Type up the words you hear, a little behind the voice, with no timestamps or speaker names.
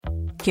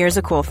Here's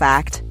a cool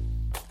fact.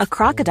 A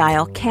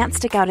crocodile can't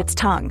stick out its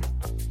tongue.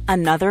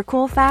 Another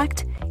cool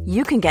fact,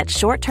 you can get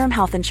short-term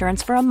health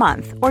insurance for a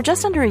month or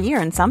just under a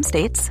year in some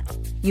states.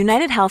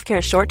 United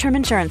Healthcare short-term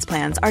insurance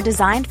plans are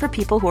designed for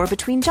people who are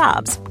between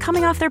jobs,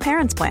 coming off their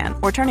parents' plan,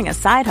 or turning a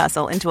side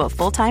hustle into a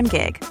full-time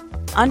gig.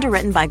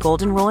 Underwritten by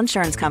Golden Rule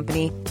Insurance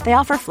Company, they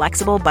offer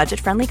flexible,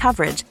 budget-friendly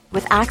coverage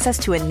with access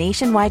to a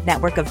nationwide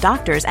network of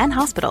doctors and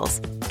hospitals.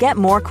 Get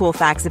more cool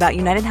facts about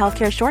United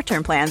Healthcare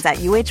short-term plans at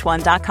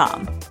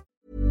uh1.com.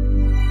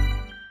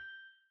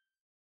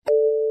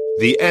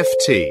 The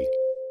FT.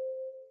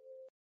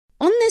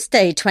 On this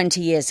day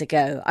 20 years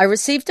ago, I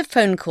received a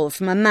phone call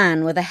from a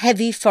man with a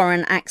heavy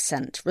foreign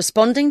accent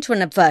responding to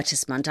an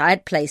advertisement I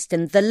had placed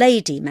in The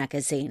Lady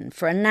magazine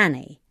for a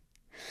nanny.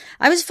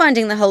 I was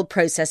finding the whole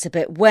process a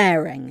bit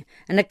wearing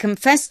and had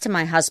confessed to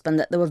my husband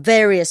that there were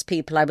various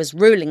people I was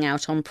ruling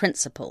out on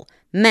principle,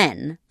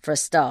 men, for a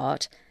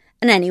start,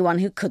 and anyone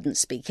who couldn't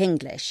speak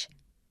English.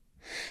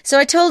 So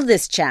I told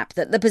this chap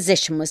that the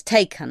position was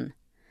taken.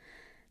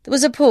 There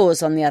was a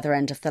pause on the other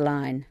end of the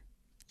line.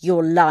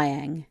 "You're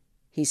lying,"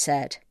 he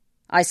said.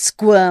 I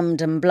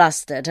squirmed and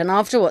blustered, and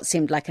after what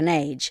seemed like an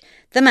age,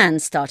 the man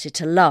started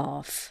to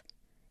laugh.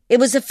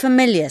 It was a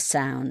familiar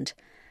sound.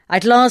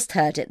 I'd last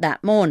heard it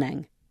that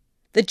morning.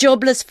 The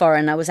jobless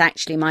foreigner was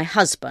actually my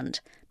husband,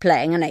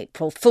 playing an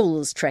April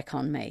Fool's trick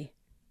on me.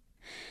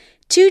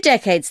 2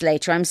 decades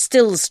later, I'm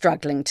still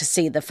struggling to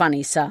see the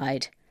funny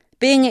side.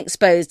 Being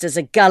exposed as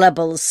a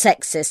gullible,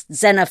 sexist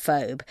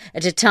xenophobe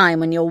at a time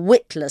when you're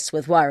witless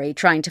with worry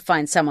trying to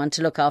find someone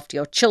to look after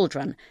your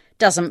children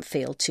doesn't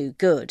feel too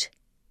good.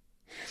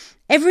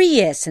 Every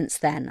year since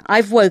then,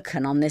 I've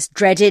woken on this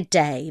dreaded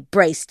day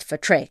braced for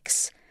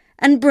tricks,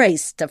 and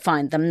braced to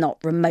find them not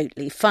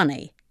remotely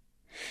funny.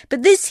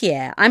 But this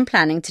year, I'm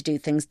planning to do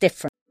things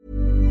different.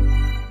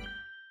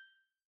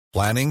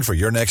 Planning for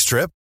your next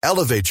trip?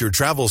 Elevate your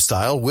travel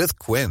style with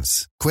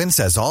Quince. Quince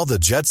has all the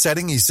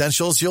jet-setting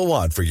essentials you'll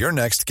want for your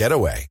next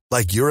getaway,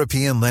 like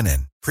European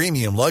linen,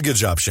 premium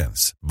luggage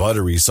options,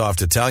 buttery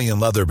soft Italian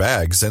leather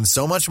bags, and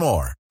so much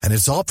more. And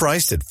it's all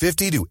priced at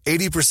 50 to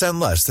 80%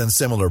 less than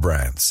similar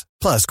brands.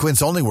 Plus,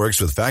 Quince only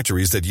works with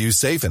factories that use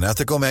safe and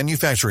ethical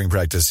manufacturing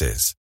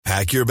practices.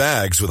 Pack your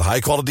bags with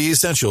high-quality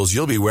essentials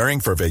you'll be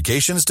wearing for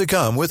vacations to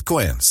come with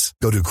Quince.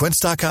 Go to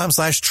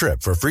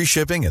quince.com/trip for free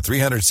shipping and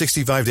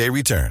 365-day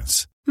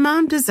returns.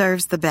 Mom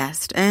deserves the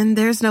best, and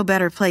there's no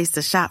better place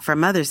to shop for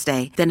Mother's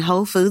Day than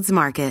Whole Foods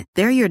Market.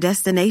 They're your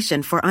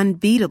destination for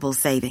unbeatable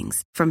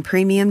savings, from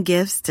premium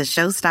gifts to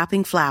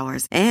show-stopping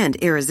flowers and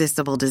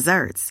irresistible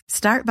desserts.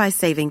 Start by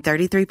saving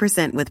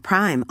 33% with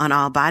Prime on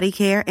all body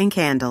care and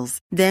candles.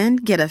 Then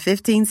get a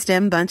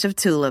 15-stem bunch of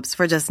tulips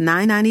for just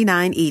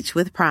 $9.99 each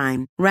with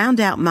Prime. Round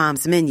out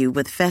Mom's menu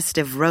with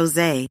festive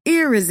rosé,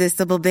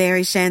 irresistible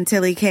berry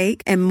chantilly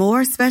cake, and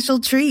more special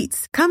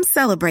treats. Come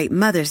celebrate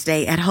Mother's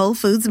Day at Whole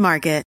Foods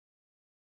Market.